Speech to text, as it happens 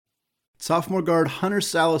Sophomore guard Hunter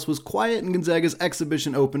Sallis was quiet in Gonzaga's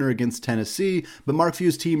exhibition opener against Tennessee, but Mark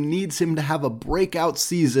Few's team needs him to have a breakout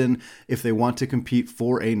season if they want to compete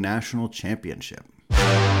for a national championship.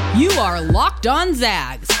 You are Locked On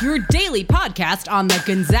Zags, your daily podcast on the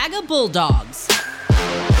Gonzaga Bulldogs.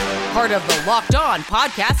 Part of the Locked On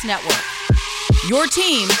Podcast Network. Your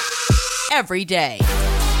team every day.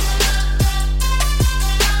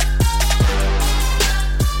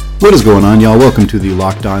 What is going on, y'all? Welcome to the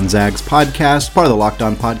Locked On Zags podcast, part of the Locked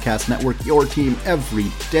On Podcast Network, your team every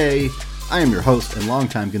day. I am your host and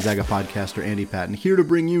longtime Gonzaga podcaster, Andy Patton, here to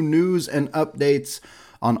bring you news and updates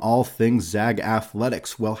on all things Zag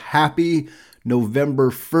athletics. Well, happy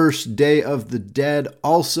November 1st, Day of the Dead.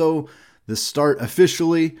 Also, the start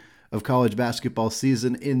officially of college basketball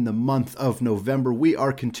season in the month of November. We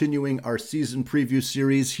are continuing our season preview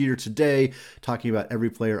series here today, talking about every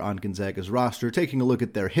player on Gonzaga's roster, taking a look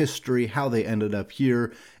at their history, how they ended up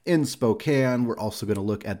here in Spokane. We're also going to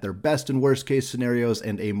look at their best and worst case scenarios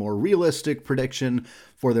and a more realistic prediction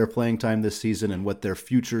for their playing time this season and what their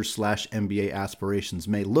future/NBA aspirations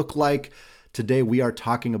may look like. Today we are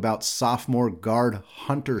talking about sophomore guard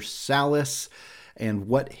Hunter Sallis and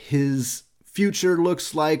what his future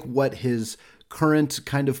looks like, what his current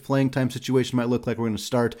kind of playing time situation might look like. We're going to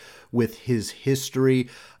start with his history.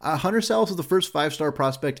 Hunter Sallis was the first five-star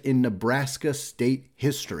prospect in Nebraska State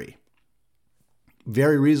history.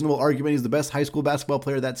 Very reasonable argument. He's the best high school basketball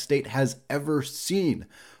player that state has ever seen.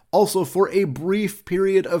 Also, for a brief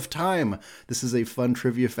period of time. This is a fun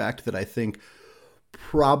trivia fact that I think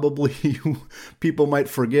probably people might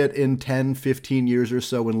forget in 10, 15 years or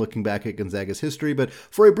so when looking back at Gonzaga's history. But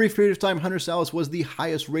for a brief period of time, Hunter Sallis was the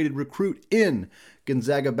highest rated recruit in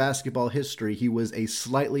Gonzaga basketball history. He was a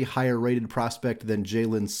slightly higher rated prospect than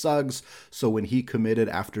Jalen Suggs. So when he committed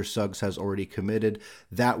after Suggs has already committed,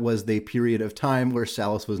 that was the period of time where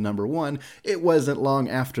Sallis was number one. It wasn't long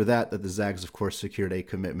after that the Zags, of course, secured a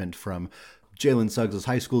commitment from Jalen Suggs'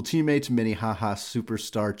 high school teammate, Minnehaha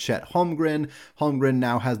superstar Chet Holmgren. Holmgren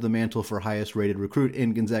now has the mantle for highest rated recruit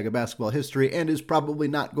in Gonzaga basketball history and is probably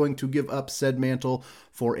not going to give up said mantle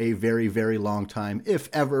for a very, very long time, if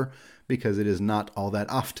ever, because it is not all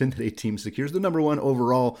that often that a team secures the number one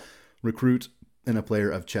overall recruit and a player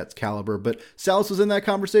of Chet's caliber. But Sallis was in that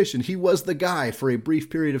conversation. He was the guy for a brief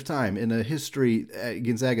period of time in a history at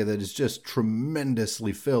Gonzaga that is just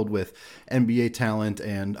tremendously filled with NBA talent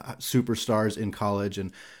and superstars in college.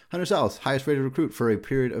 And Hunter Sallis, highest rated recruit for a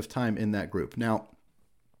period of time in that group. Now,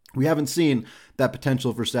 we haven't seen that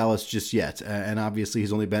potential for Sallis just yet, and obviously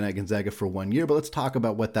he's only been at Gonzaga for 1 year, but let's talk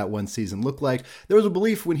about what that one season looked like. There was a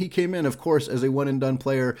belief when he came in, of course, as a one-and-done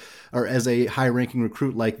player, or as a high-ranking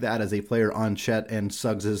recruit like that, as a player on Chet and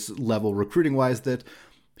Suggs' level recruiting-wise, that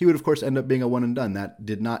he would, of course, end up being a one-and-done. That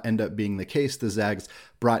did not end up being the case. The Zags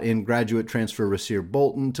brought in graduate transfer Rasir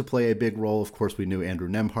Bolton to play a big role. Of course, we knew Andrew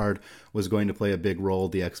Nembhard was going to play a big role.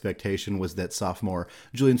 The expectation was that sophomore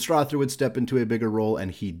Julian Strawther would step into a bigger role, and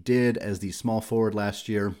he did as the small forward last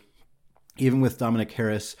year. Even with Dominic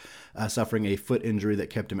Harris suffering a foot injury that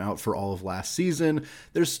kept him out for all of last season,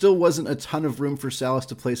 there still wasn't a ton of room for Sallis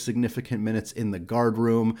to play significant minutes in the guard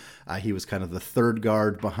room. He was kind of the third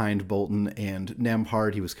guard behind Bolton and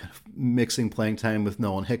Nembhard. He was kind of mixing playing time with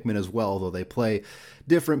Nolan Hickman as well, although they play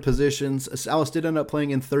different positions. Sallis did end up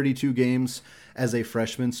playing in 32 games as a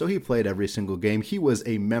freshman, so he played every single game. He was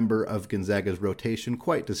a member of Gonzaga's rotation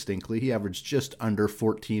quite distinctly. He averaged just under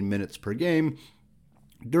 14 minutes per game.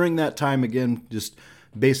 During that time, again, just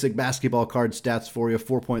basic basketball card stats for you: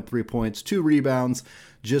 4.3 points, 2 rebounds,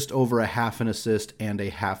 just over a half an assist, and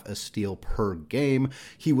a half a steal per game.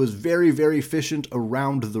 He was very, very efficient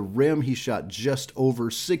around the rim. He shot just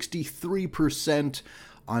over 63%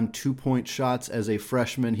 on 2-point shots as a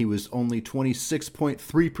freshman. He was only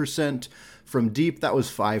 26.3% from deep. That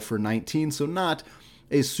was 5 for 19, so not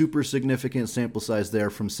a super significant sample size there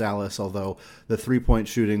from Sallis, although the three-point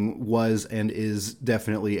shooting was and is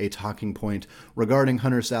definitely a talking point regarding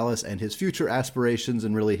Hunter Sallis and his future aspirations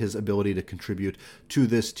and really his ability to contribute to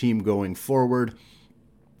this team going forward.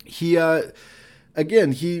 He had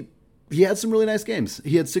some really nice games.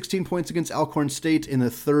 He had 16 points against Alcorn State in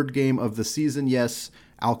the third game of the season. Yes,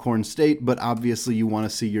 Alcorn State, but obviously you want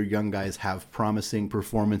to see your young guys have promising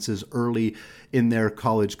performances early in their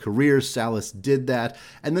college careers. Sallis did that,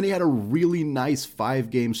 and then he had a really nice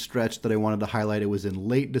 5-game stretch that I wanted to highlight. It was in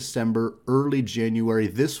late December, early January.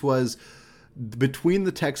 This was between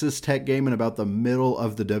the Texas Tech game and about the middle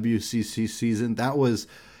of the WCC season. That was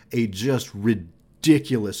a just ridiculous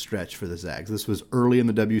ridiculous stretch for the Zags. This was early in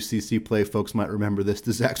the WCC play. Folks might remember this.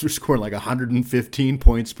 The Zags were scoring like 115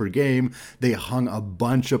 points per game. They hung a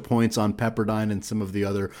bunch of points on Pepperdine and some of the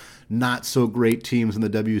other not so great teams in the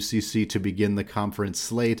WCC to begin the conference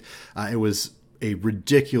slate. It was a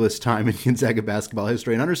ridiculous time in Gonzaga basketball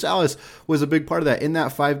history. And Hunter Sallis was a big part of that. In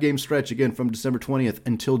that 5-game stretch, again, from December 20th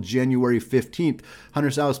until January 15th, Hunter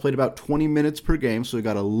Sallis played about 20 minutes per game, so he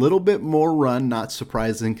got a little bit more run, not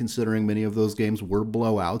surprising considering many of those games were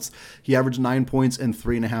blowouts. He averaged 9 points and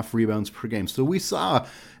 3.5 rebounds per game. So we saw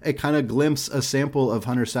a kind of glimpse, a sample of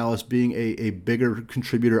Hunter Sallis being a bigger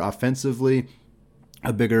contributor offensively,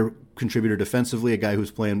 a bigger contributor defensively, a guy who's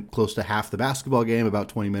playing close to half the basketball game, about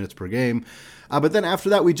 20 minutes per game. But then after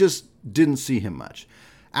that, we just didn't see him much.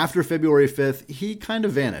 After February 5th, he kind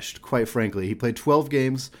of vanished, quite frankly. He played 12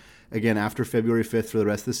 games, again, after February 5th for the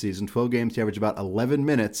rest of the season. 12 games, he averaged about 11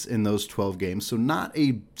 minutes in those 12 games, so not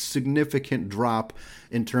a significant drop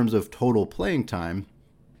in terms of total playing time.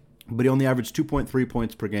 But he only averaged 2.3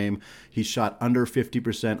 points per game. He shot under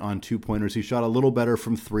 50% on two-pointers. He shot a little better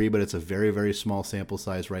from three, but it's a very, very small sample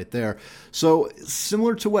size right there. So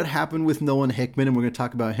similar to what happened with Nolan Hickman, and we're going to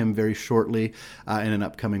talk about him very shortly in an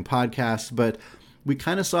upcoming podcast, but we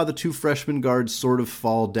kind of saw the two freshman guards sort of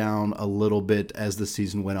fall down a little bit as the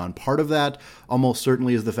season went on. Part of that almost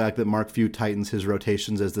certainly is the fact that Mark Few tightens his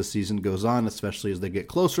rotations as the season goes on, especially as they get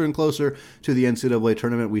closer and closer to the NCAA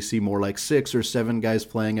tournament. We see more like 6 or 7 guys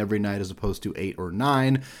playing every night as opposed to 8 or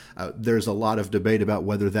 9. There's a lot of debate about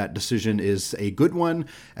whether that decision is a good one,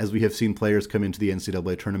 as we have seen players come into the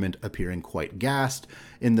NCAA tournament appearing quite gassed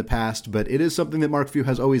in the past, but it is something that Mark Few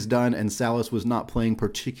has always done, and Sallis was not playing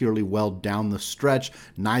particularly well down the stretch.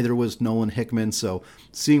 Neither was Nolan Hickman, so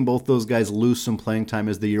seeing both those guys lose some playing time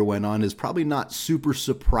as the year went on is probably not super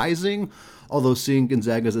surprising, although seeing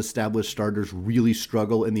Gonzaga's established starters really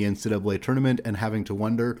struggle in the NCAA tournament and having to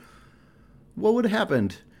wonder, what would have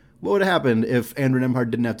happened? What would have happened if Andrew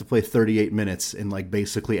Nembhard didn't have to play 38 minutes in like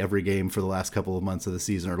basically every game for the last couple of months of the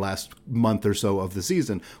season, or last month or so of the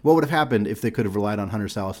season? What would have happened if they could have relied on Hunter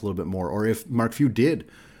Sallis a little bit more, or if Mark Few did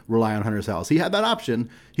rely on Hunter Sallis? He had that option.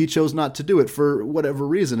 He chose not to do it for whatever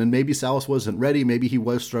reason, and maybe Sallis wasn't ready. Maybe he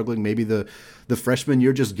was struggling. Maybe the freshman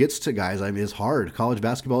year just gets to guys. I mean, it's hard. College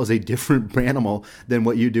basketball is a different animal than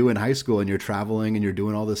what you do in high school, and you're traveling and you're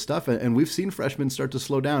doing all this stuff, and we've seen freshmen start to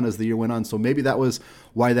slow down as the year went on, so maybe that was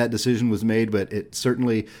why that decision was made, but it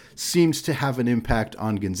certainly seems to have an impact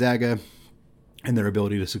on Gonzaga and their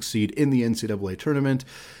ability to succeed in the NCAA tournament.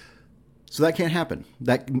 So that can't happen.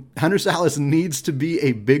 That Hunter Sallis needs to be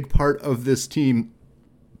a big part of this team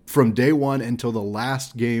from day one until the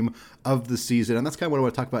last game of the season. And that's kind of what I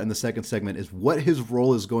want to talk about in the second segment, is what his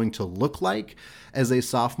role is going to look like as a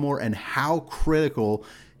sophomore and how critical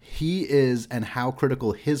he is and how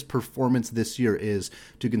critical his performance this year is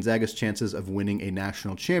to Gonzaga's chances of winning a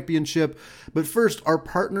national championship. But first, our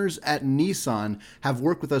partners at Nissan have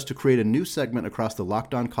worked with us to create a new segment across the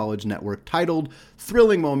Locked On College Network titled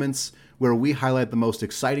Thrilling Moments, where we highlight the most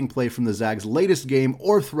exciting play from the Zags' latest game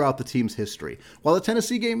or throughout the team's history. While the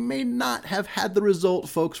Tennessee game may not have had the result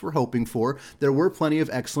folks were hoping for, there were plenty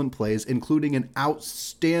of excellent plays, including an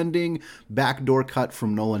outstanding backdoor cut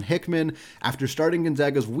from Nolan Hickman. After starting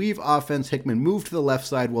Gonzaga's weave offense, Hickman moved to the left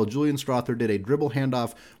side while Julian Strother did a dribble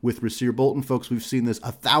handoff with Rasir Bolton. Folks, we've seen this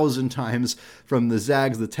 1,000 times from the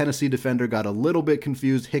Zags. The Tennessee defender got a little bit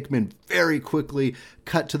confused. Hickman very quickly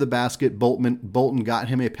cut to the basket. Bolton got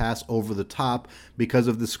him a pass over the top. Because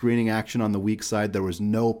of the screening action on the weak side, there was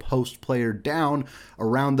no post player down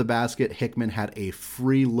around the basket. Hickman had a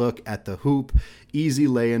free look at the hoop. Easy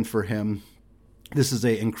lay-in for him. This is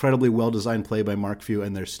an incredibly well-designed play by Mark Few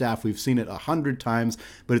and their staff. We've seen it 100 times,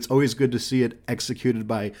 but it's always good to see it executed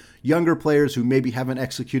by younger players who maybe haven't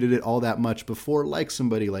executed it all that much before, like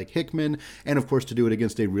somebody like Hickman, and of course to do it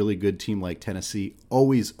against a really good team like Tennessee.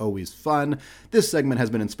 Always, always fun. This segment has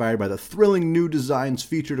been inspired by the thrilling new designs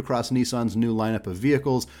featured across Nissan's new lineup of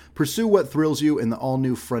vehicles. Pursue what thrills you in the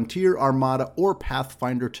all-new Frontier, Armada, or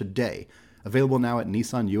Pathfinder today. Available now at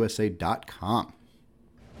nissanusa.com.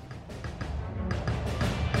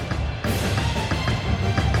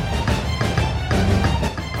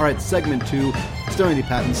 All right, segment 2, still Andy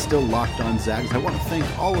Patton, still Locked On Zags. I want to thank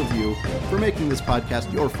all of you for making this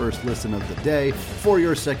podcast your first listen of the day. For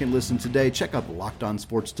your second listen today, check out the Locked On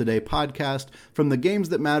Sports Today podcast. From the games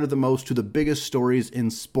that matter the most to the biggest stories in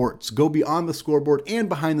sports. Go beyond the scoreboard and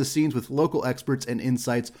behind the scenes with local experts and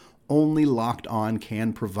insights only Locked On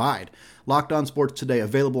can provide. Locked On Sports Today,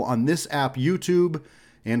 available on this app, YouTube,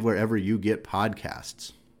 and wherever you get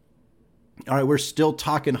podcasts. All right, we're still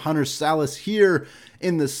talking Hunter Sallis here.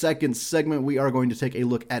 In the second segment, we are going to take a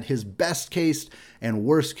look at his best case and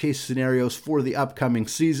worst case scenarios for the upcoming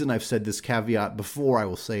season. I've said this caveat before, I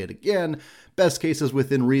will say it again. Best cases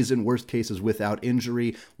within reason, worst cases without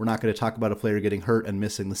injury. We're not going to talk about a player getting hurt and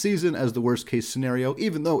missing the season as the worst case scenario,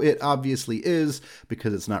 even though it obviously is,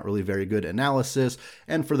 because it's not really very good analysis.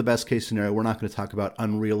 And for the best case scenario, we're not going to talk about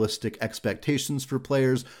unrealistic expectations for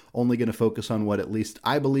players, only going to focus on what at least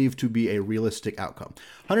I believe to be a realistic outcome.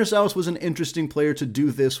 Hunter Sallis was an interesting player to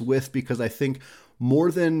do this with because I think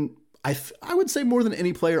more than I would say more than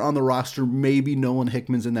any player on the roster, maybe Nolan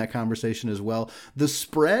Hickman's in that conversation as well. The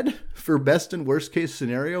spread for best and worst case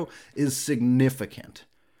scenario is significant.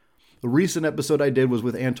 The recent episode I did was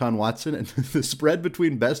with Anton Watson, and the spread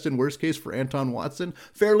between best and worst case for Anton Watson,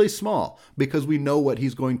 fairly small, because we know what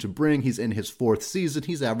he's going to bring. He's in his fourth season.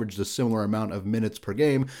 He's averaged a similar amount of minutes per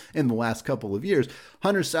game in the last couple of years.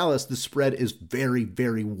 Hunter Sallis, the spread is very,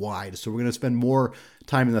 very wide. So we're going to spend more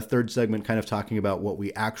time in the third segment kind of talking about what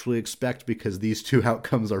we actually expect, because these two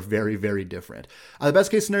outcomes are very, very different. The best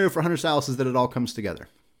case scenario for Hunter Sallis is that it all comes together.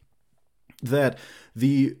 That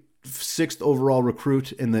the sixth overall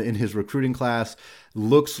recruit in his recruiting class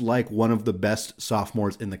looks like one of the best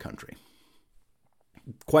sophomores in the country.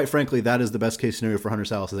 Quite frankly, that is the best case scenario for Hunter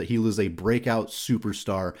Sallis, is that he is a breakout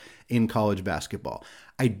superstar in college basketball.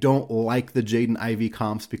 I don't like the Jaden Ivey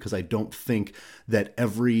comps because I don't think that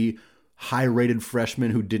every high-rated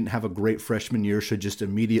freshman who didn't have a great freshman year should just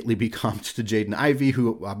immediately be comped to Jaden Ivey,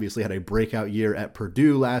 who obviously had a breakout year at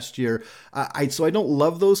Purdue last year. So I don't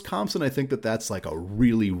love those comps, and I think that that's like a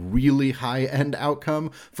really, really high-end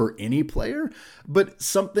outcome for any player. But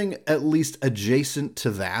something at least adjacent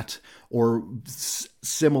to that, or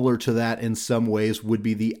similar to that in some ways, would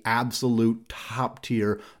be the absolute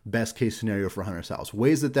top-tier best-case scenario for Hunter Sallis.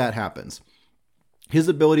 Ways that happens. His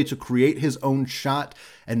ability to create his own shot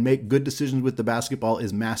and make good decisions with the basketball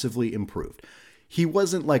is massively improved. He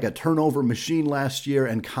wasn't like a turnover machine last year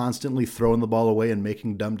and constantly throwing the ball away and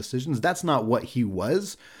making dumb decisions. That's not what he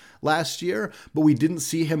was last year, but we didn't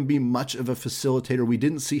see him be much of a facilitator. We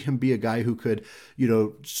didn't see him be a guy who could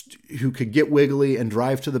get wiggly and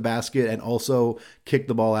drive to the basket and also kick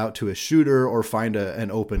the ball out to a shooter or find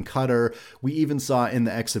an open cutter. We even saw in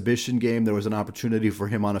the exhibition game, there was an opportunity for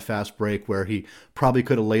him on a fast break where he probably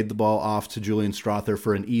could have laid the ball off to Julian Strother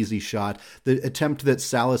for an easy shot. The attempt that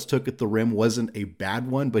Sallis took at the rim wasn't a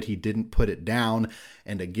bad one, but he didn't put it down.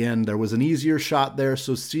 And again, there was an easier shot there.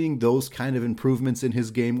 So seeing those kind of improvements in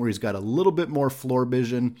his game where he's got a little bit more floor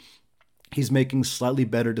vision, he's making slightly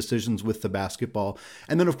better decisions with the basketball.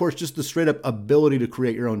 And then, of course, just the straight up ability to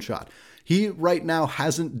create your own shot. He right now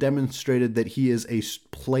hasn't demonstrated that he is a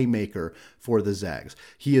playmaker for the Zags.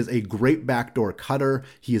 He is a great backdoor cutter.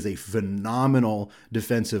 He is a phenomenal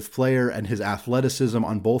defensive player, and his athleticism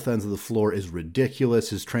on both ends of the floor is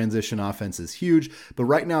ridiculous. His transition offense is huge. But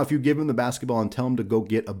right now, if you give him the basketball and tell him to go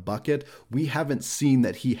get a bucket, we haven't seen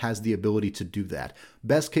that he has the ability to do that.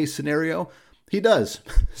 Best case scenario, he does.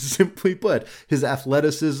 Simply put, his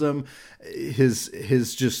athleticism,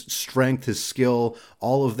 his just strength, his skill,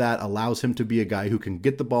 all of that allows him to be a guy who can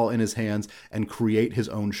get the ball in his hands and create his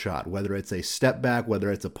own shot, whether it's a step back, whether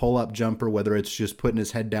it's a pull-up jumper, whether it's just putting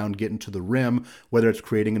his head down, getting to the rim, whether it's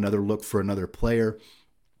creating another look for another player.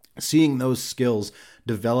 Seeing those skills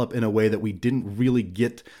develop in a way that we didn't really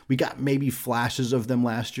get. We got maybe flashes of them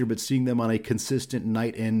last year, but seeing them on a consistent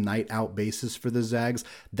night in, night out basis for the Zags,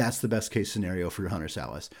 that's the best case scenario for Hunter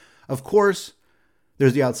Sallis. Of course,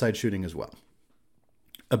 there's the outside shooting as well.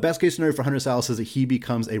 A best case scenario for Hunter Sallis is that he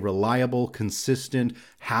becomes a reliable, consistent,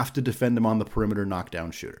 have to defend him on the perimeter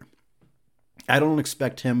knockdown shooter. I don't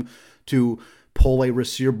expect him to pull a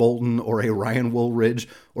Rasir Bolton or a Ryan Woolridge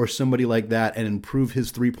or somebody like that and improve his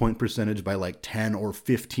three-point percentage by like 10 or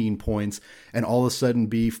 15 points and all of a sudden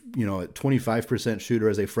be, a 25% shooter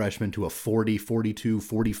as a freshman to a 40, 42,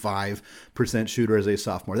 45% shooter as a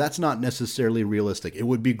sophomore. That's not necessarily realistic. It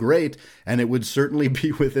would be great, and it would certainly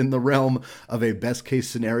be within the realm of a best-case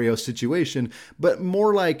scenario situation, but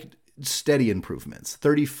more like steady improvements.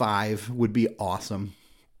 35 would be awesome.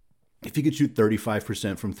 If he could shoot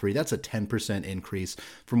 35% from three, that's a 10% increase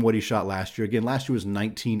from what he shot last year. Again, last year was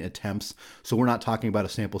 19 attempts, so we're not talking about a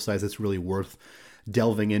sample size that's really worth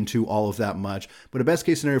delving into all of that much. But a best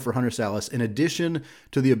case scenario for Hunter Sallis, in addition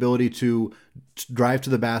to the ability to drive to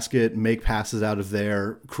the basket, make passes out of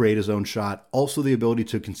there, create his own shot, also the ability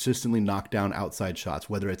to consistently knock down outside shots,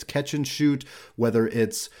 whether it's catch and shoot, whether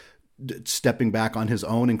it's stepping back on his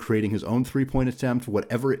own and creating his own three-point attempt,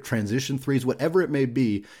 transition threes, whatever it may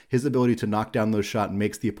be, his ability to knock down those shots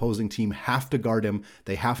makes the opposing team have to guard him.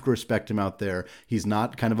 They have to respect him out there. He's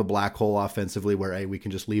not kind of a black hole offensively where, hey, we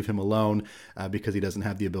can just leave him alone because he doesn't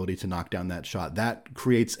have the ability to knock down that shot. That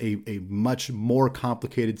creates a much more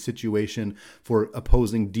complicated situation for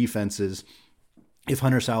opposing defenses. If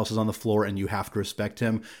Hunter Sallis is on the floor and you have to respect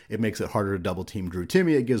him, it makes it harder to double team Drew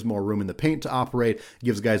Timme. It gives more room in the paint to operate,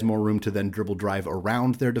 gives guys more room to then dribble drive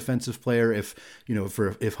around their defensive player. If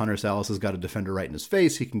Hunter Sallis has got a defender right in his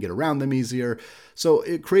face, he can get around them easier. So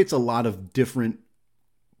it creates a lot of different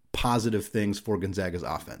positive things for Gonzaga's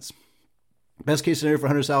offense. Best case scenario for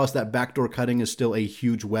Hunter Sallis, that backdoor cutting is still a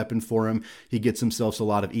huge weapon for him. He gets himself a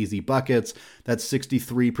lot of easy buckets. That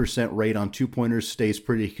 63% rate on two-pointers stays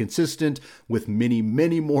pretty consistent with many,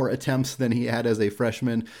 many more attempts than he had as a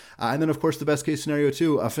freshman. And then, of course, the best case scenario,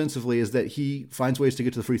 too, offensively, is that he finds ways to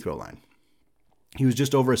get to the free throw line. He was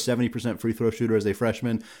just over a 70% free throw shooter as a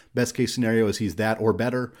freshman. Best case scenario is he's that or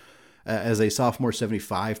better. As a sophomore,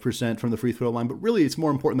 75% from the free throw line. But really, it's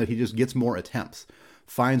more important that he just gets more attempts.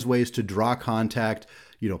 Finds ways to draw contact,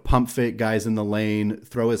 pump fake guys in the lane,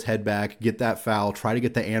 throw his head back, get that foul, try to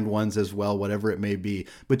get the and ones as well, whatever it may be.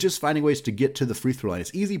 But just finding ways to get to the free throw line.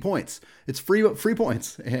 It's easy points. It's free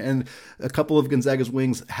points. And a couple of Gonzaga's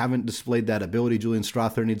wings haven't displayed that ability. Julian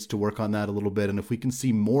Strother needs to work on that a little bit. And if we can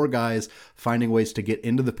see more guys finding ways to get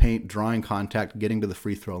into the paint, drawing contact, getting to the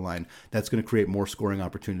free throw line, that's going to create more scoring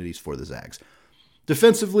opportunities for the Zags.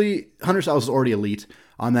 Defensively, Hunter Sallis is already elite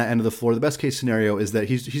on that end of the floor. The best case scenario is that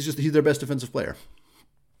he's their best defensive player.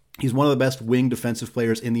 He's one of the best wing defensive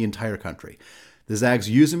players in the entire country. The Zags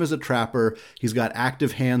use him as a trapper. He's got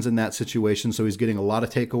active hands in that situation, so he's getting a lot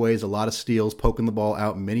of takeaways, a lot of steals, poking the ball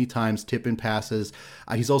out many times, tipping passes.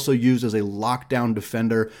 He's also used as a lockdown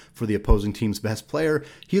defender for the opposing team's best player.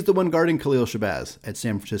 He's the one guarding Khalil Shabazz at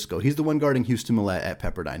San Francisco. He's the one guarding Houston Millett at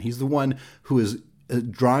Pepperdine. He's the one who is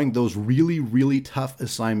drawing those really, really tough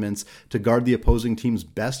assignments to guard the opposing team's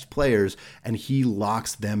best players, and he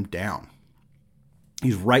locks them down.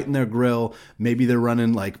 He's right in their grill. Maybe they're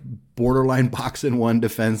running like borderline box-and-one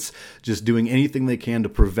defense, just doing anything they can to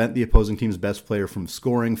prevent the opposing team's best player from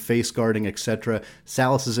scoring, face guarding, etc.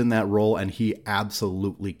 Sallis is in that role, and he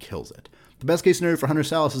absolutely kills it. The best case scenario for Hunter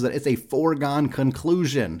Sallis is that it's a foregone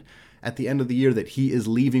conclusion at the end of the year that he is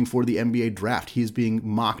leaving for the NBA draft. He's being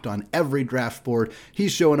mocked on every draft board.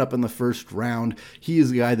 He's showing up in the first round. He is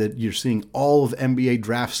the guy that you're seeing all of NBA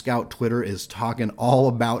draft scout Twitter is talking all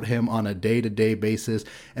about him on a day-to-day basis.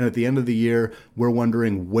 And at the end of the year, we're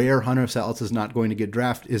wondering where Hunter Sallis is going to get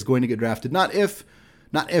drafted. Not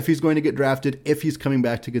if he's going to get drafted, if he's coming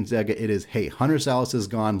back to Gonzaga. It is, hey, Hunter Sallis is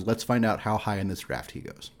gone. Let's find out how high in this draft he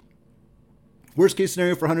goes. Worst case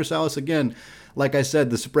scenario for Hunter Sallis, again, like I said,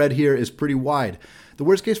 the spread here is pretty wide. The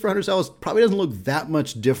worst case for Hunter Sallis probably doesn't look that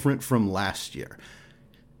much different from last year.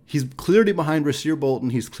 He's clearly behind Rasir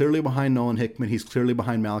Bolton. He's clearly behind Nolan Hickman. He's clearly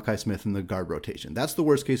behind Malachi Smith in the guard rotation. That's the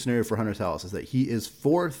worst case scenario for Hunter Sallis, is that he is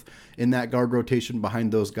fourth in that guard rotation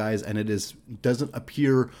behind those guys, and it doesn't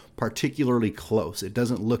appear particularly close. It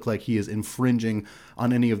doesn't look like he is infringing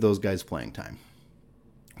on any of those guys' playing time.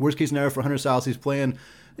 Worst case scenario for Hunter Sallis, he's playing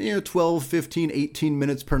 12, 15, 18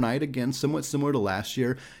 minutes per night. Again, somewhat similar to last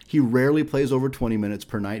year. He rarely plays over 20 minutes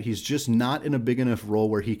per night. He's just not in a big enough role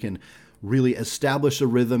where he can really establish a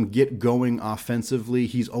rhythm, get going offensively.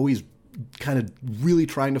 He's always kind of really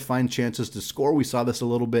trying to find chances to score. We saw this a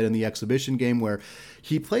little bit in the exhibition game where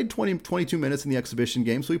he played 22 minutes in the exhibition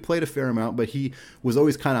game, so he played a fair amount, but he was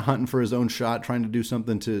always kind of hunting for his own shot, trying to do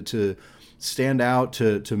something to stand out,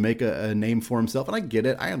 to make a name for himself. And I get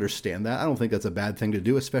it. I understand that. I don't think that's a bad thing to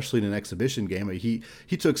do, especially in an exhibition game.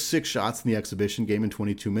 He took 6 shots in the exhibition game in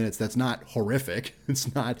 22 minutes. That's not horrific.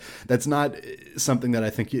 That's not something that I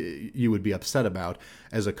think you would be upset about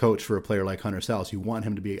as a coach for a player like Hunter Sallis. You want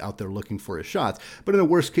him to be out there looking for his shots. But in a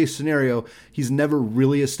worst case scenario, he's never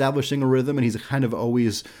really establishing a rhythm, and he's kind of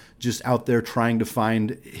always just out there trying to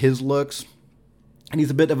find his looks. And he's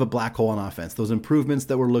a bit of a black hole on offense. Those improvements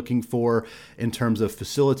that we're looking for in terms of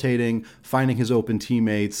facilitating, finding his open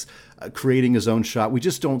teammates, creating his own shot, we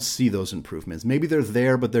just don't see those improvements. Maybe they're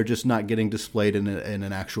there, but they're just not getting displayed in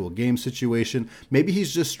an actual game situation. Maybe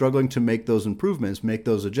he's just struggling to make those improvements, make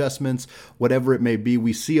those adjustments, whatever it may be.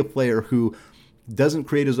 We see a player who doesn't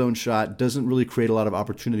create his own shot, doesn't really create a lot of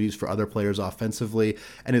opportunities for other players offensively,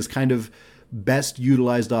 and is kind of best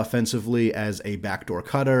utilized offensively as a backdoor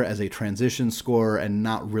cutter, as a transition scorer, and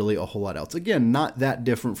not really a whole lot else. Again, not that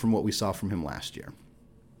different from what we saw from him last year.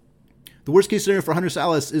 The worst case scenario for Hunter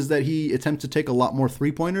Sallis is that he attempts to take a lot more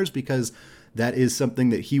three-pointers, because that is something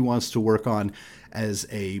that he wants to work on as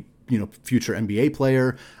a future NBA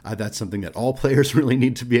player. That's something that all players really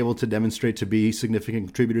need to be able to demonstrate to be significant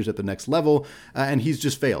contributors at the next level. And he's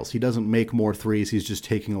just fails. He doesn't make more threes. He's just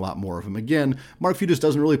taking a lot more of them. Again, Mark Few just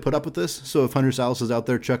doesn't really put up with this. So if Hunter Sallis is out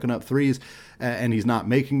there chucking up threes and he's not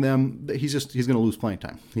making them, he's going to lose playing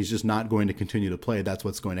time. He's just not going to continue to play. That's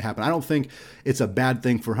what's going to happen. I don't think it's a bad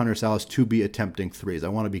thing for Hunter Sallis to be attempting threes. I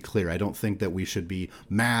want to be clear. I don't think that we should be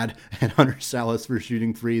mad at Hunter Sallis for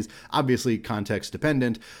shooting threes. Obviously, context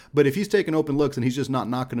dependent. But if he's taking open looks and he's just not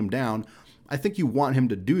knocking them down, I think you want him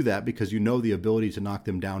to do that because the ability to knock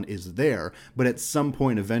them down is there. But at some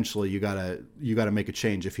point, eventually, you gotta make a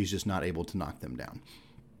change if he's just not able to knock them down.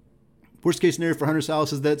 Worst case scenario for Hunter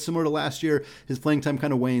Sallis is that, similar to last year, his playing time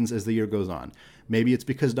kind of wanes as the year goes on. Maybe it's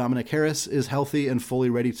because Dominic Harris is healthy and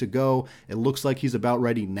fully ready to go. It looks like he's about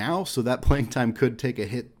ready now, so that playing time could take a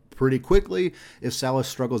hit pretty quickly if Sallis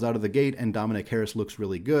struggles out of the gate and Dominic Harris looks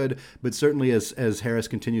really good. But certainly as Harris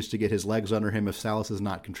continues to get his legs under him, if Sallis is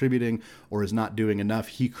not contributing or is not doing enough,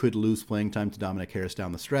 he could lose playing time to Dominic Harris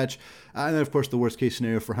down the stretch. And then, of course, the worst case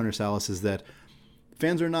scenario for Hunter Sallis is that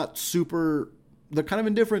fans are not they're kind of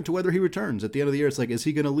indifferent to whether he returns. At the end of the year, it's like, is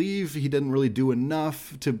he going to leave? He didn't really do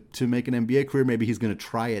enough to make an NBA career. Maybe he's going to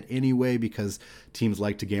try it anyway because teams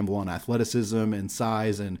like to gamble on athleticism and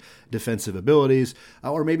size and defensive abilities.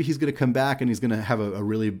 Or maybe he's going to come back and he's going to have a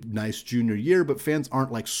really nice junior year, but fans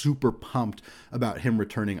aren't like super pumped about him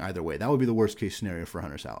returning either way. That would be the worst case scenario for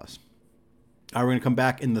Hunter Sallis. We're going to come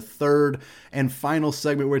back in the third and final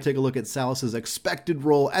segment where we take a look at Sallis' expected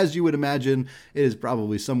role. As you would imagine, it is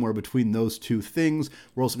probably somewhere between those two things.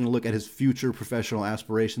 We're also going to look at his future professional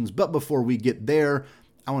aspirations. But before we get there,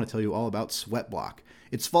 I want to tell you all about Sweatblock.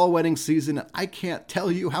 It's fall wedding season, and I can't tell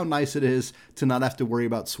you how nice it is to not have to worry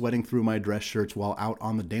about sweating through my dress shirts while out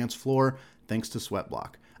on the dance floor, thanks to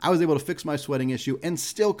Sweatblock. I was able to fix my sweating issue and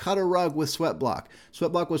still cut a rug with Sweatblock.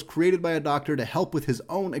 Sweatblock was created by a doctor to help with his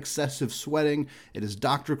own excessive sweating. It is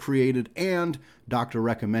doctor created and doctor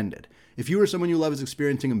recommended. If you or someone you love is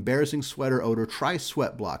experiencing embarrassing sweat or odor, try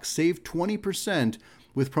Sweatblock. Save 20%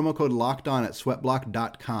 with promo code LOCKEDON at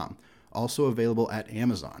sweatblock.com. Also available at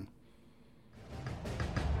Amazon.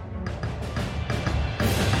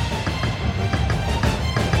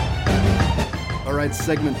 All right,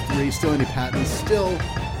 segment 3, still Andy Patton, still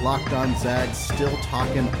Locked On Zags, still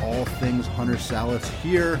talking all things Hunter Sallis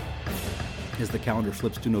here as the calendar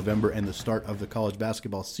flips to November and the start of the college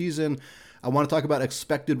basketball season. I want to talk about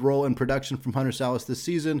expected role and production from Hunter Sallis this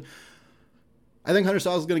season. I think Hunter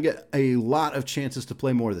Sallis is going to get a lot of chances to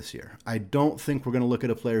play more this year. I don't think we're going to look at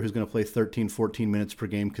a player who's going to play 13, 14 minutes per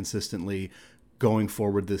game consistently going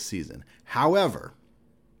forward this season. However,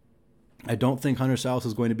 I don't think Hunter Sallis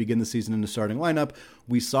is going to begin the season in the starting lineup.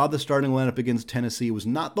 We saw the starting lineup against Tennessee. It was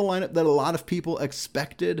not the lineup that a lot of people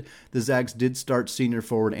expected. The Zags did start senior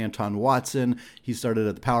forward Anton Watson. He started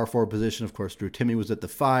at the power forward position. Of course, Drew Timme was at the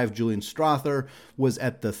 5. Julian Strother was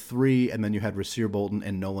at the 3. And then you had Rasir Bolton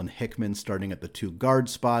and Nolan Hickman starting at the 2 guard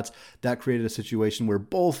spots. That created a situation where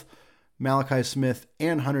both Malachi Smith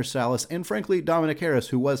and Hunter Sallis, and frankly, Dominic Harris,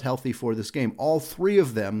 who was healthy for this game, all 3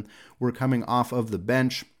 of them were coming off of the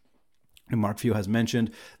bench. And Mark Few has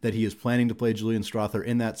mentioned that he is planning to play Julian Strother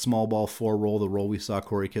in that small ball 4 role, the role we saw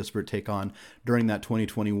Corey Kispert take on during that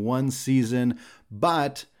 2021 season.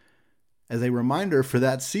 But as a reminder for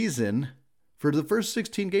that season, for the first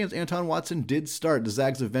 16 games, Anton Watson did start. The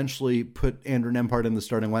Zags eventually put Andrew Nembhard in the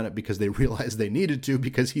starting lineup because they realized they needed to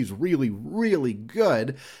because he's really, really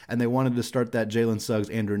good. And they wanted to start that Jalen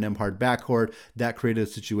Suggs, Andrew Nembhard backcourt. That created a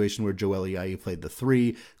situation where Joel Ayayi played the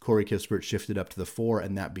 3. Corey Kispert shifted up to the 4,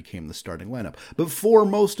 and that became the starting lineup. But for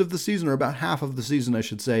most of the season, or about half of the season, I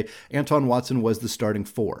should say, Anton Watson was the starting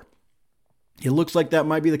 4. It looks like that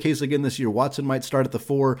might be the case again this year. Watson might start at the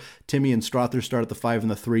 4. Timme and Strother start at the 5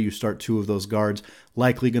 and the 3. You start 2 of those guards.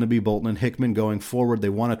 Likely going to be Bolton and Hickman going forward. They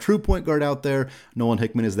want a true point guard out there. Nolan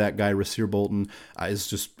Hickman is that guy. Rasir Bolton is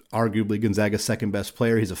just arguably Gonzaga's second best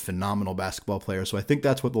player. He's a phenomenal basketball player. So I think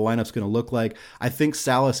that's what the lineup's going to look like. I think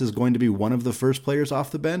Sallis is going to be one of the first players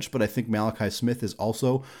off the bench, but I think Malachi Smith is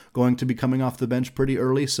also going to be coming off the bench pretty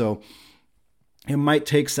early. So it might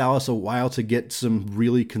take Sallis a while to get some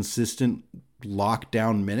really consistent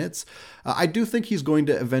lockdown minutes. I do think he's going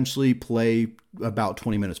to eventually play about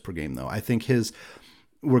 20 minutes per game, though. I think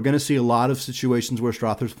we're going to see a lot of situations where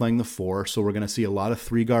Strother's playing the 4, so we're going to see a lot of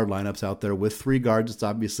 3-guard lineups out there. With 3 guards, it's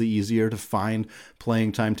obviously easier to find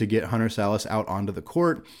playing time to get Hunter Sallis out onto the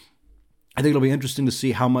court. I think it'll be interesting to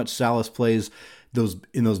see how much Sallis plays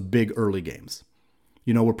in those big early games.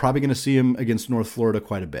 You know, we're probably going to see him against North Florida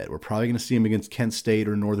quite a bit. We're probably going to see him against Kent State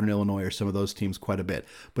or Northern Illinois or some of those teams quite a bit.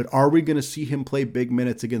 But are we going to see him play big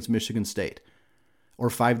minutes against Michigan State? or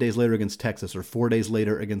 5 days later against Texas, or 4 days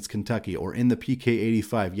later against Kentucky, or in the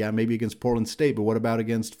PK85. Yeah, maybe against Portland State, but what about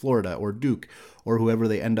against Florida or Duke or whoever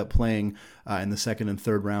they end up playing in the second and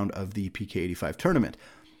third round of the PK85 tournament?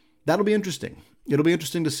 That'll be interesting. It'll be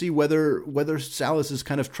interesting to see whether Salas is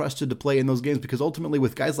kind of trusted to play in those games, because ultimately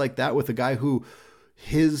with guys like that, with a guy who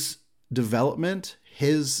his development,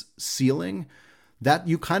 his ceiling, that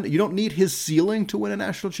you don't need his ceiling to win a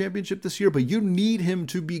national championship this year, but you need him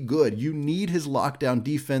to be good. You need his lockdown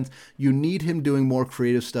defense. You need him doing more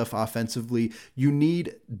creative stuff offensively. You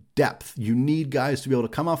need depth. You need guys to be able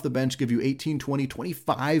to come off the bench, give you 18, 20,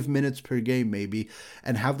 25 minutes per game maybe,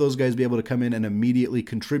 and have those guys be able to come in and immediately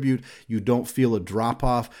contribute. You don't feel a drop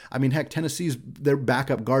off. I mean, heck, their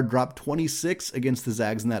backup guard dropped 26 against the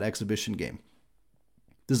Zags in that exhibition game.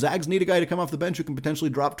 The Zags need a guy to come off the bench who can potentially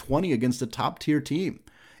drop 20 against a top-tier team.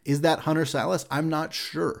 Is that Hunter Salas? I'm not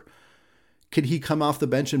sure. Could he come off the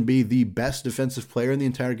bench and be the best defensive player in the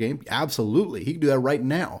entire game? Absolutely. He can do that right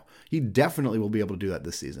now. He definitely will be able to do that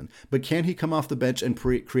this season. But can he come off the bench and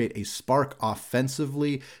create a spark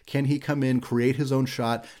offensively? Can he come in, create his own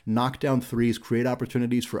shot, knock down threes, create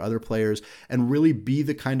opportunities for other players, and really be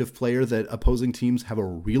the kind of player that opposing teams have a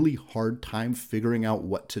really hard time figuring out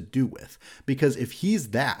what to do with? Because if he's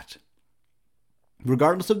that,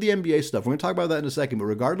 regardless of the NBA stuff, we're going to talk about that in a second, but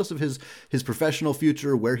regardless of his professional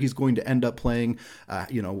future, where he's going to end up playing,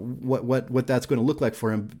 what that's going to look like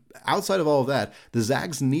for him, outside of all of that, the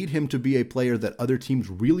Zags need him to be a player that other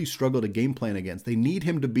teams really struggle to game plan against. They need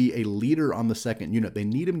him to be a leader on the second unit. They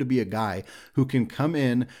need him to be a guy who can come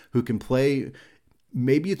in, who can play.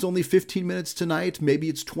 Maybe it's only 15 minutes tonight. Maybe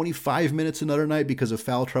it's 25 minutes another night because of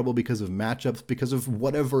foul trouble, because of matchups, because of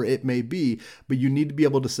whatever it may be. But you need to be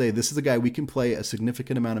able to say, this is a guy we can play a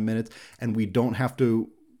significant amount of minutes, and we don't have to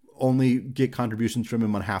only get contributions from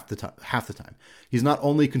him on half the time. He's not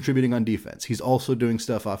only contributing on defense. He's also doing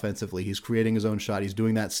stuff offensively. He's creating his own shot. He's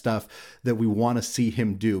doing that stuff that we want to see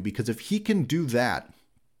him do. Because if he can do that,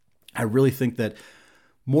 I really think that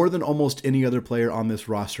more than almost any other player on this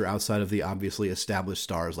roster outside of the obviously established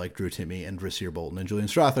stars like Drew Timme and Rasir Bolton and Julian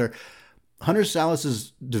Strawther, Hunter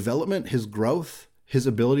Salas' development, his growth, his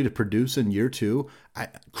ability to produce in year two,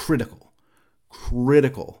 critical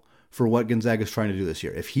for what Gonzaga is trying to do this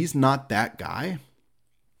year. If he's not that guy,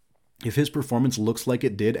 if his performance looks like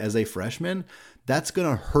it did as a freshman, that's going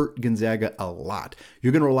to hurt Gonzaga a lot.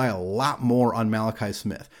 You're going to rely a lot more on Malachi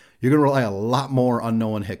Smith. You're going to rely a lot more on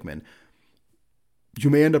Noah Hickman. You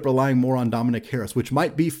may end up relying more on Dominic Harris, which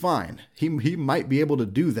might be fine. He might be able to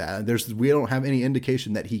do that. We don't have any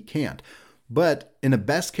indication that he can't. But in a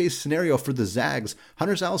best case scenario for the Zags,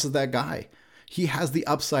 Hunter Salas is that guy. He has the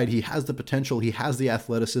upside, he has the potential, he has the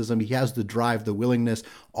athleticism, he has the drive, the willingness,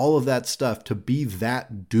 all of that stuff to be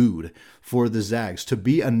that dude for the Zags, to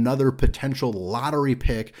be another potential lottery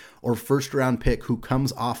pick or first round pick who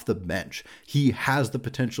comes off the bench. He has the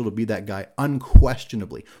potential to be that guy,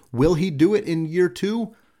 unquestionably. Will he do it in year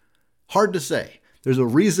two? Hard to say. There's a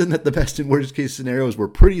reason that the best and worst case scenarios were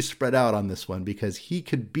pretty spread out on this one, because he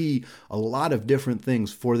could be a lot of different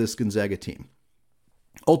things for this Gonzaga team.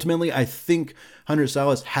 Ultimately, I think Hunter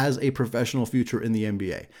Salas has a professional future in the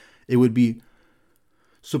NBA. It would be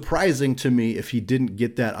surprising to me if he didn't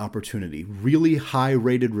get that opportunity. Really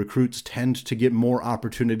high-rated recruits tend to get more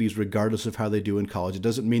opportunities regardless of how they do in college. It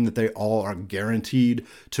doesn't mean that they all are guaranteed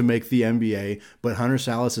to make the NBA, but Hunter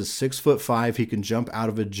Salas is 6'5". He can jump out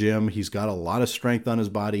of a gym. He's got a lot of strength on his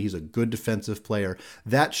body. He's a good defensive player.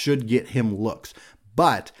 That should get him looks.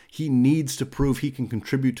 But he needs to prove he can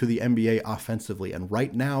contribute to the NBA offensively. And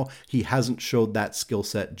right now, he hasn't showed that skill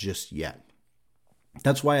set just yet.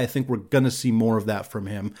 That's why I think we're going to see more of that from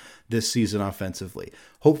him this season offensively.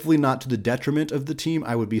 Hopefully not to the detriment of the team.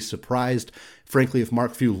 I would be surprised, frankly, if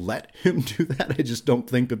Mark Few let him do that. I just don't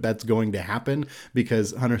think that that's going to happen,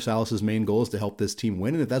 because Hunter Salas' main goal is to help this team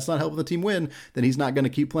win. And if that's not helping the team win, then he's not going to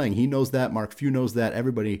keep playing. He knows that. Mark Few knows that.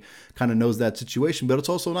 Everybody kind of knows that situation. But it's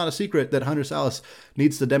also not a secret that Hunter Salas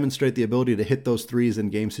needs to demonstrate the ability to hit those threes in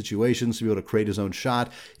game situations, to be able to create his own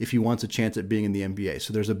shot if he wants a chance at being in the NBA.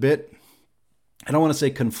 So there's a bit, I don't want to say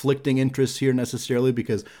conflicting interests here necessarily,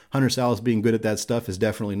 because Hunter Salas being good at that stuff is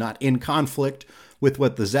definitely not in conflict with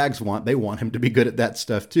what the Zags want. They want him to be good at that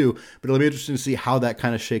stuff too. But it'll be interesting to see how that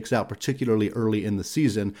kind of shakes out, particularly early in the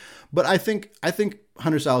season. But I think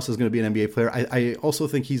Hunter Salas is going to be an NBA player. I also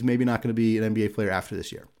think he's maybe not going to be an NBA player after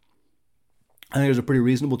this year. I think there's a pretty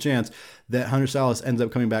reasonable chance that Hunter Salas ends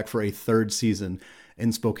up coming back for a third season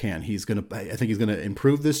in Spokane. I think he's going to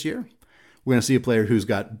improve this year. We're going to see a player who's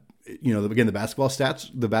got again, the basketball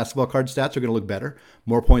card stats are going to look better.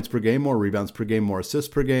 More points per game, more rebounds per game, more assists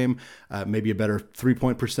per game, maybe a better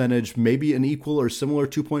 3-point percentage, maybe an equal or similar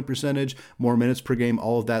 2-point percentage, more minutes per game,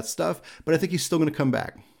 all of that stuff. But I think he's still going to come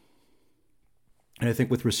back. And I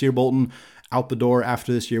think with Rasir Bolton out the door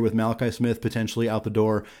after this year, with Malachi Smith potentially out the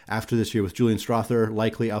door after this year, with Julian Strother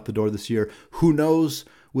likely out the door this year, who knows?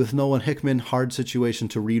 With Nolan Hickman, hard situation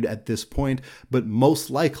to read at this point, but most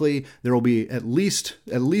likely there will be at least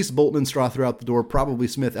Bolton and Strother out the door, probably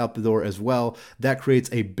Smith out the door as well. That creates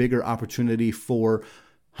a bigger opportunity for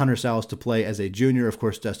Hunter Sallis to play as a junior. Of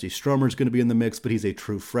course, Dusty Stromer is going to be in the mix, but he's a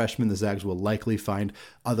true freshman. The Zags will likely find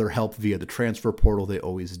other help via the transfer portal. They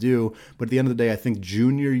always do. But at the end of the day, I think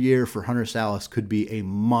junior year for Hunter Sallis could be a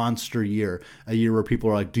monster year, a year where people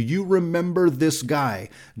are like, do you remember this guy?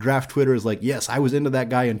 Draft Twitter is like, yes, I was into that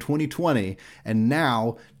guy in 2020, and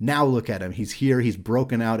now look at him. He's here. He's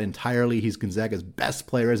broken out entirely. He's Gonzaga's best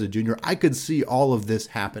player as a junior. I could see all of this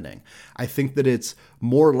happening. I think that it's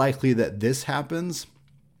more likely that this happens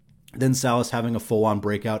than Sallis having a full-on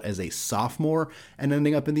breakout as a sophomore and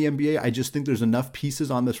ending up in the NBA. I just think there's enough pieces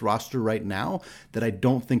on this roster right now that I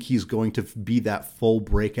don't think he's going to be that full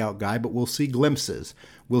breakout guy, but we'll see glimpses.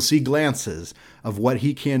 We'll see glances of what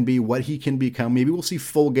he can be, what he can become. Maybe we'll see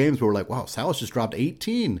full games where we're like, wow, Sallis just dropped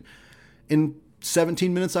 18 in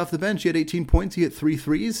 17 minutes off the bench. He had 18 points. He hit 3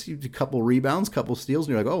 threes, a couple rebounds, couple steals.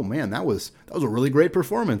 And you're like, oh man, that was a really great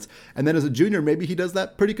performance. And then as a junior, maybe he does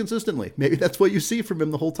that pretty consistently. Maybe that's what you see from him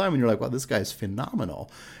the whole time. And you're like, wow, this guy's phenomenal.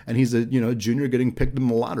 And he's a junior getting picked in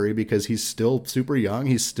the lottery because he's still super young.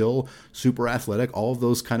 He's still super athletic. All of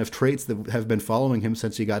those kind of traits that have been following him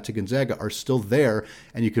since he got to Gonzaga are still there.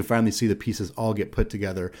 And you can finally see the pieces all get put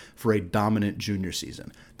together for a dominant junior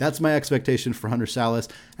season. That's my expectation for Hunter Sallis.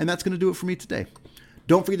 And that's going to do it for me today.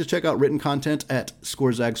 Don't forget to check out written content at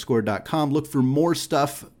scorezagscore.com. Look for more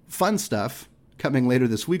stuff, fun stuff, coming later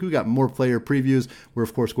this week. We got more player previews. We're,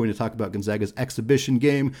 of course, going to talk about Gonzaga's exhibition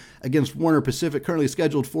game against Warner Pacific, currently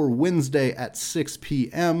scheduled for Wednesday at 6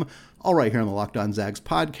 p.m., all right here on the Locked On Zags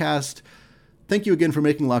podcast. Thank you again for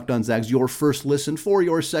making Locked On Zags your first listen. For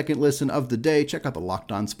your second listen of the day, check out the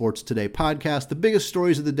Locked On Sports Today podcast, the biggest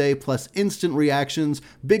stories of the day, plus instant reactions,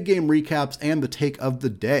 big game recaps, and the take of the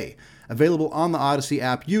day. Available on the Odyssey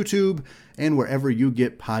app, YouTube, and wherever you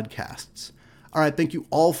get podcasts. All right, thank you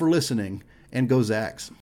all for listening, and go Zags.